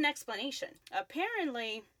never an explanation.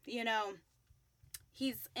 Apparently,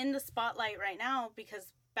 he's in the spotlight right now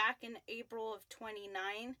because back in April of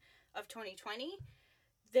 2020,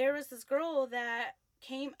 there was this girl that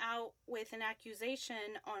came out with an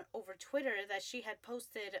accusation over Twitter that she had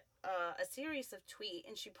posted a series of tweets,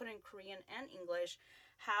 and she put in Korean and English,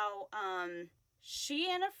 how she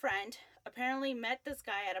and a friend apparently met this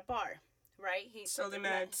guy at a bar, right? So they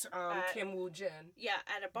met Kim Woo-jin. Yeah,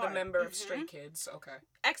 at a bar. The member of Stray Kids, okay.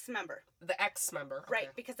 Ex-member. The ex-member, okay.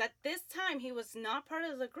 Right, because at this time he was not part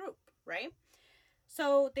of the group, right?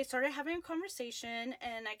 So they started having a conversation,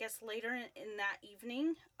 and I guess later in that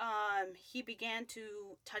evening, he began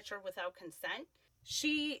to touch her without consent.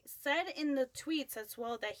 She said in the tweets as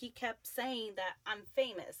well that he kept saying that I'm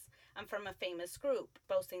famous. I'm from a famous group,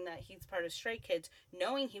 boasting that he's part of Stray Kids,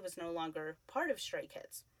 knowing he was no longer part of Stray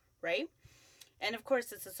Kids, right? And of course,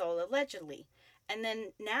 this is all allegedly. And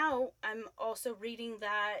then now I'm also reading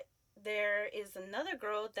that there is another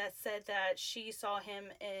girl that said that she saw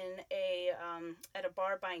him in at a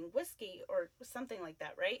bar buying whiskey or something like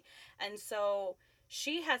that, right? And so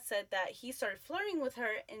she had said that he started flirting with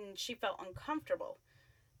her and she felt uncomfortable.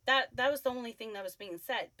 That was the only thing that was being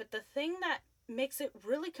said. But the thing that makes it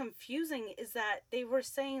really confusing is that they were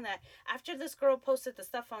saying that after this girl posted the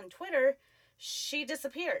stuff on Twitter, she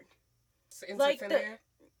disappeared.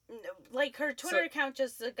 Like her Twitter account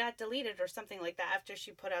just got deleted or something like that after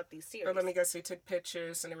she put out these series. Or let me guess, they took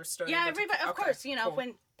pictures and they were starting. Yeah, everybody, of course, cool.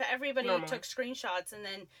 When everybody took screenshots, and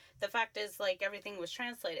then the fact is, like, everything was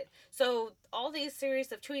translated. So all these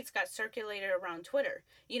series of tweets got circulated around Twitter.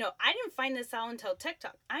 I didn't find this out until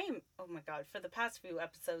TikTok. Oh my God, for the past few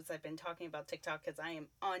episodes I've been talking about TikTok because I am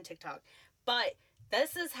on TikTok. But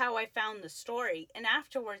this is how I found the story. And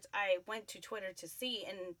afterwards, I went to Twitter to see,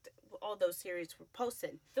 and all those series were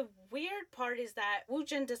posted. The weird part is that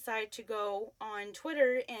Woo-jin decided to go on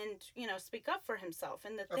Twitter and, speak up for himself.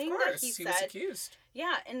 And the thing that he said... was accused.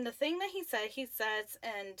 Yeah, and the thing that he says,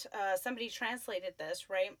 and somebody translated this,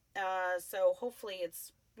 right? So hopefully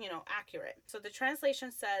it's, accurate. So the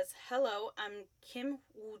translation says, "Hello, I'm Kim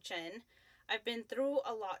Woo-jin. I've been through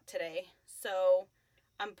a lot today, so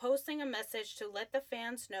I'm posting a message to let the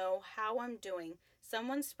fans know how I'm doing.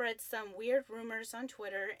 Someone spread some weird rumors on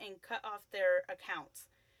Twitter and cut off their accounts.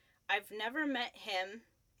 I've never met him."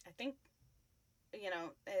 I think,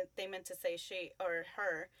 they meant to say she or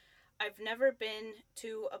her. "I've never been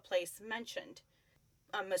to a place mentioned."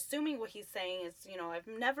 I'm assuming what he's saying is, I've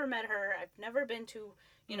never met her. I've never been to,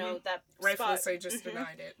 that Rightfully spot. say just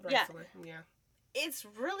denied it. Rightfully, yeah. It's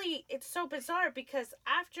so bizarre because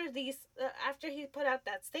after he put out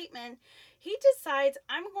that statement, he decides,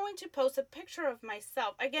 I'm going to post a picture of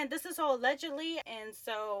myself. Again, this is all allegedly, and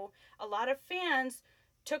so a lot of fans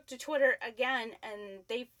took to Twitter again, and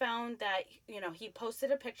they found that, he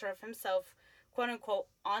posted a picture of himself, quote unquote,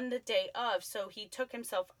 on the day of, so he took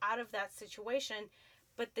himself out of that situation,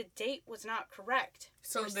 but the date was not correct.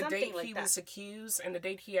 So the date he was accused and the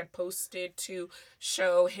date he had posted to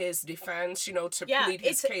show his defense, to plead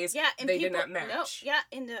his case, they did not match.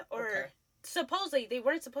 No, supposedly they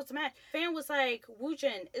weren't supposed to match. Fan was like,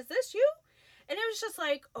 "Woo-jin, is this you?" And it was just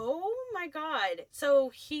like, oh my God. So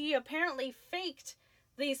he apparently faked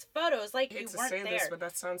these photos like you weren't there. This, but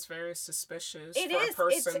that sounds very suspicious.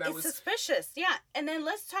 It's suspicious, yeah. And then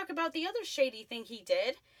let's talk about the other shady thing he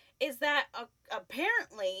did. Is that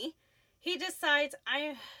apparently he decides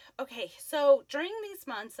okay, so during these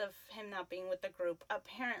months of him not being with the group,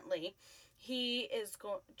 apparently he is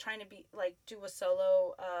trying to be like do a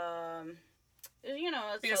solo,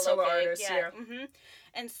 Be a solo solo gig. artist, yeah.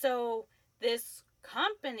 And so this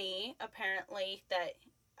company apparently that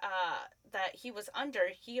he was under,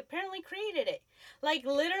 he apparently created it. Like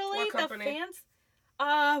literally the fans.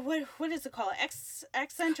 What is it called? X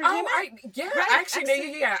Entertainment? Oh, I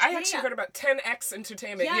actually heard about 10X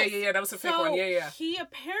Entertainment. Yes. Yeah, that was a fake one. Yeah. He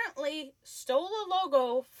apparently stole a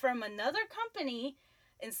logo from another company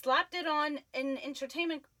and slapped it on an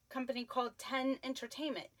entertainment company called 10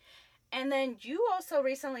 Entertainment. And then you also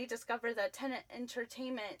recently discovered that 10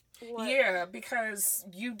 Entertainment was... Yeah, because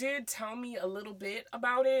you did tell me a little bit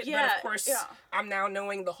about it. Yeah, but of course, I'm now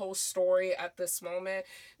knowing the whole story at this moment.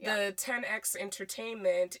 Yeah. The 10X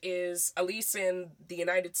Entertainment is, at least in the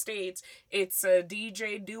United States, it's a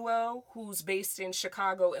DJ duo who's based in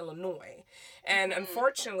Chicago, Illinois. And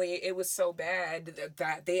unfortunately, it was so bad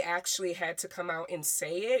that they actually had to come out and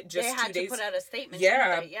say it just 2 days. They had to put out a statement.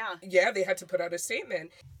 Yeah, they had to put out a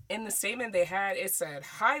statement. In the statement they had, it said,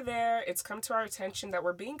 "Hi there, it's come to our attention that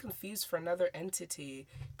we're being confused for another entity,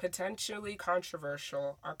 potentially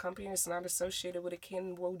controversial. Our company is not associated with a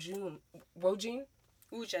Kim Woojin. Woojin?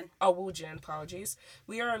 Oh, Woojin, apologies.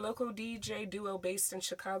 We are a local DJ duo based in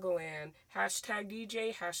Chicagoland.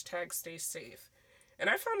 #DJ, #stay safe." And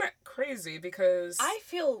I found that crazy because... I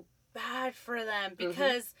feel bad for them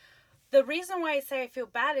because the reason why I say I feel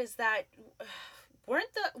bad is that... Weren't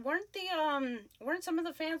some of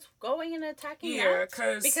the fans going and attacking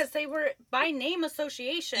because they were by name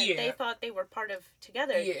association. They thought they were part of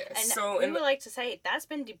together. And we would like to say that's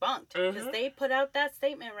been debunked because they put out that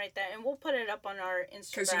statement right there, and we'll put it up on our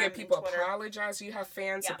Instagram. Because you get people apologize. You have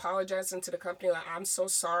fans apologizing to the company like, "I'm so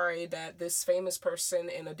sorry that this famous person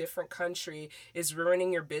in a different country is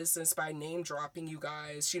ruining your business by name dropping you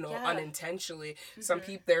guys, unintentionally."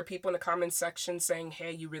 There are people in the comment section saying,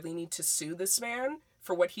 "Hey, you really need to sue this man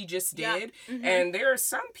for what he just did." And there are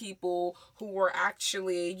some people who were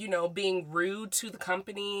actually, being rude to the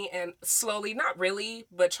company and slowly, not really,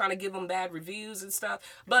 but trying to give them bad reviews and stuff.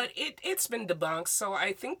 But it's been debunked, so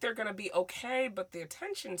I think they're going to be okay, but the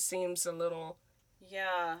attention seems a little...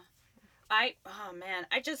 Yeah.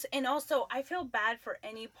 And also, I feel bad for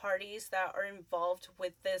any parties that are involved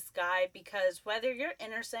with this guy, because whether you're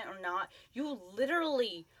innocent or not, you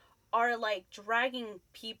literally... are like dragging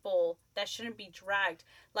people that shouldn't be dragged.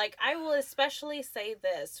 Like, I will especially say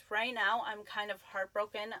this right now, I'm kind of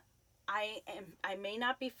heartbroken. I may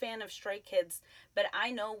not be a fan of Stray Kids, but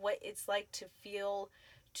I know what it's like to feel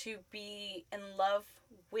to be in love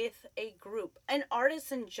with a group, an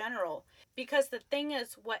artist in general. Because the thing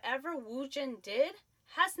is, whatever Woojin did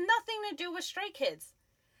has nothing to do with Stray Kids.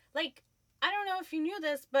 Like, I don't know if you knew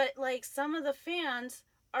this, but like some of the fans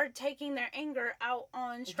are taking their anger out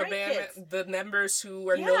on Stray Kids. The members who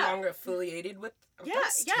are no longer affiliated with...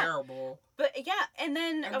 That's terrible. But and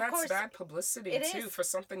then of course... And that's bad publicity too for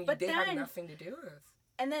something you did have nothing to do with.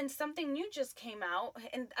 And then something new just came out.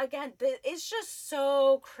 And again, it's just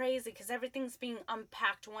so crazy because everything's being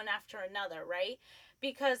unpacked one after another, right?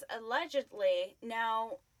 Because allegedly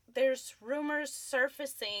now there's rumors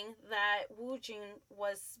surfacing that Woojin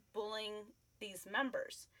was bullying these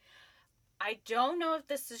members. I don't know if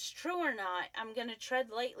this is true or not. I'm going to tread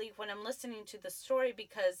lightly when I'm listening to the story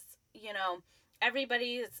because,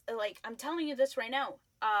 everybody is like, I'm telling you this right now.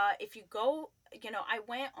 If you go, I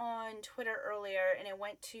went on Twitter earlier and I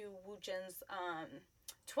went to Woojin's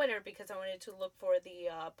Twitter because I wanted to look for the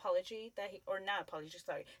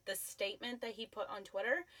the statement that he put on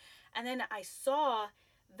Twitter. And then I saw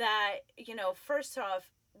that, first off,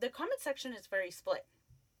 the comment section is very split.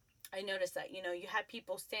 I noticed that, you had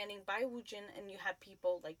people standing by Woojin and you had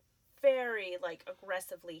people very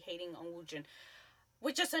aggressively hating on Woojin,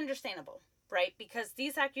 which is understandable, right? Because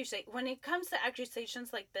these when it comes to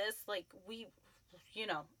accusations like this,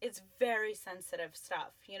 it's very sensitive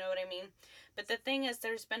stuff, you know what I mean? But the thing is,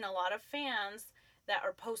 there's been a lot of fans that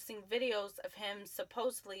are posting videos of him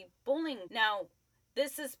supposedly bullying. Now,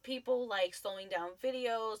 this is people slowing down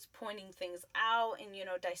videos, pointing things out, and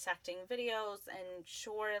dissecting videos, and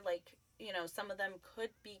sure, some of them could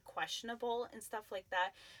be questionable and stuff like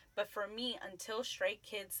that. But for me, until Stray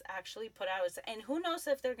Kids actually put out, and who knows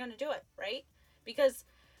if they're gonna do it, right? Because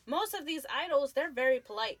most of these idols, they're very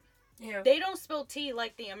polite. Yeah. They don't spill tea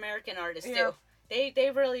like the American artists do.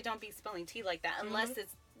 They really don't be spilling tea like that unless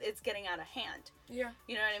it's getting out of hand. Yeah.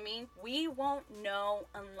 You know what I mean? We won't know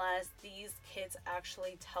unless these kids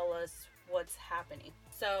actually tell us what's happening.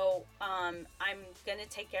 So, I'm gonna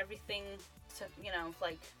take everything to,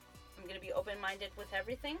 I'm gonna be open-minded with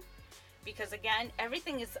everything. because again,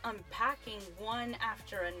 everything is unpacking one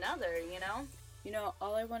after another, you know? You know,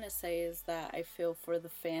 all I want to say is that I feel for the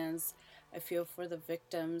fans, I feel for the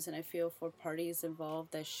victims, and I feel for parties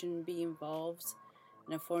involved that shouldn't be involved.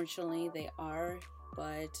 And unfortunately, they are.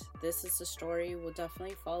 But this is the story we'll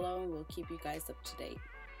definitely follow, and we'll keep you guys up to date.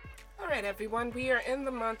 All right, everyone, we are in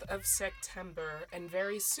the month of September, and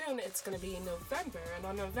very soon it's going to be November, and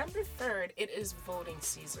on November 3rd, it is voting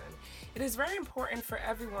season. It is very important for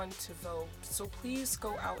everyone to vote, so please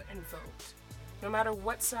go out and vote. No matter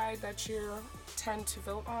what side that you tend to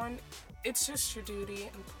vote on, it's just your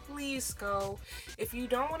duty, and please go. If you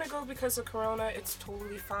don't want to go because of Corona, it's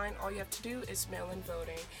totally fine. All you have to do is mail-in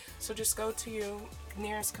voting. So just go to your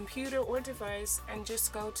nearest computer or device and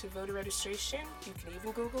just go to voter registration. You can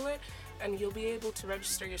even Google it, and you'll be able to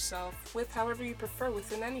register yourself with however you prefer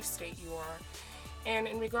within any state you are. And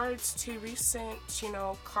in regards to recent,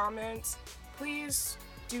 comments, please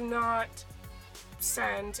do not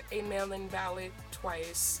send a mail-in ballot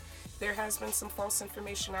twice. There has been some false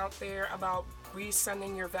information out there about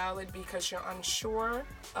resending your ballot because you're unsure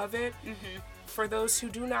of it. Mm-hmm. For those who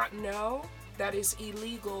do not know, that is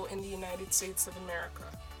illegal in the United States of America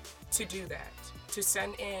to do that, to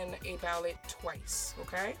send in a ballot twice,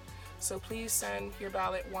 okay? So please send your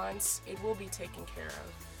ballot once. It will be taken care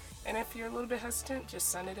of. And if you're a little bit hesitant, just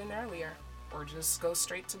send it in earlier or just go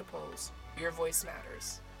straight to the polls. Your voice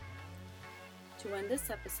matters. To end this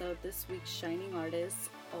episode, this week's shining artist,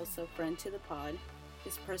 also friend to the pod,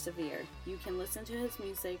 is Persevere. You can listen to his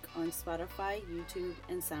music on Spotify, YouTube,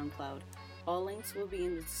 and SoundCloud. All links will be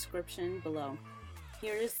in the description below.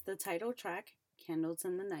 Here is the title track, Candles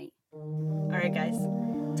in the Night. Alright guys,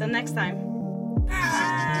 till next time.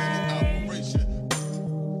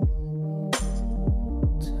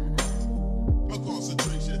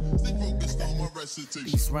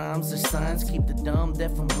 These rhymes are signs, keep the dumb,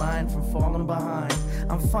 deaf, and blind from falling behind.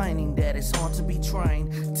 I'm finding that it's hard to be trying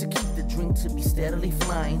to keep the dream to be steadily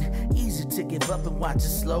flying. Easy to give up and watch it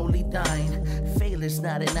slowly dying. Failure's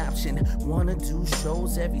not an option. Wanna do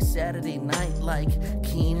shows every Saturday night like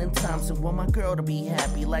Kenan Thompson. Want my girl to be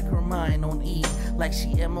happy like her mind on E, like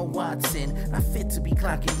she Emma Watson. I fit to be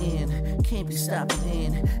clocking in, can't be stopping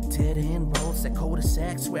in. Dead end roads that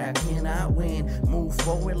cul-de-sacs where I cannot win. Move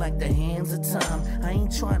forward like the hands of time. I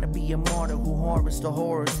ain't trying to be a martyr who harvests the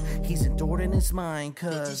horrors he's endured in his mind,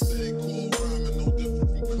 cause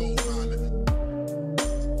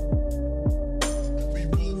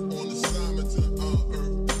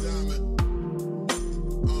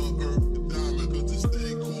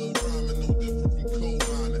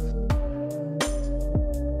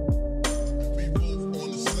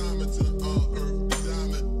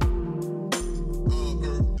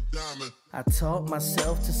I taught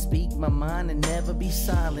myself to speak my mind and never be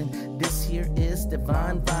silent. This here is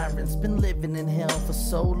divine violence. Been living in hell for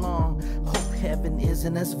so long. Hope heaven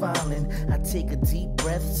isn't as violent. I take a deep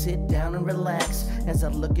breath, sit down and relax as I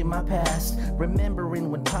look in my past. Remembering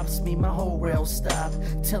when pops made my whole world stop.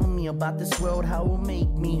 Tell me about this world, how it will make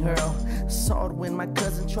me hurl. Saw it when my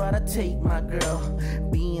cousin tried to take my girl.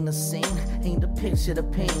 Being a saint ain't a picture to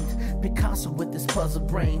paint. Picasso with this puzzle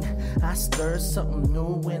brain. I stirred something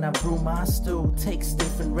new when I brew my stew. Takes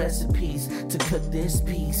different recipes to cook this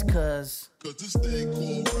piece, cause this thing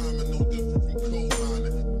called rhyming no different from cold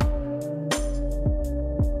mining.